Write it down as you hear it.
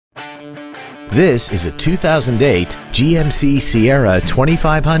This is a 2008 GMC Sierra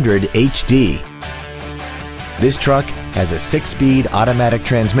 2500 HD. This truck has a 6-speed automatic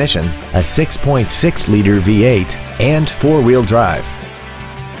transmission, a 6.6-liter V8, and 4-wheel drive.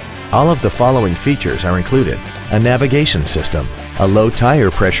 All of the following features are included: a navigation system, a low tire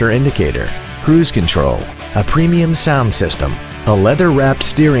pressure indicator, cruise control, a premium sound system, a leather-wrapped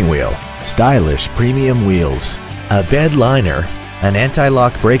steering wheel, stylish premium wheels, a bed liner, an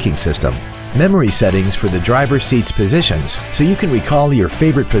anti-lock braking system, memory settings for the driver's seat's positions so you can recall your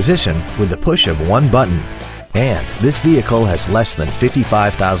favorite position with the push of one button. And this vehicle has less than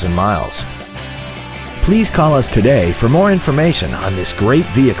 55,000 miles. Please call us today for more information on this great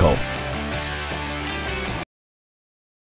vehicle.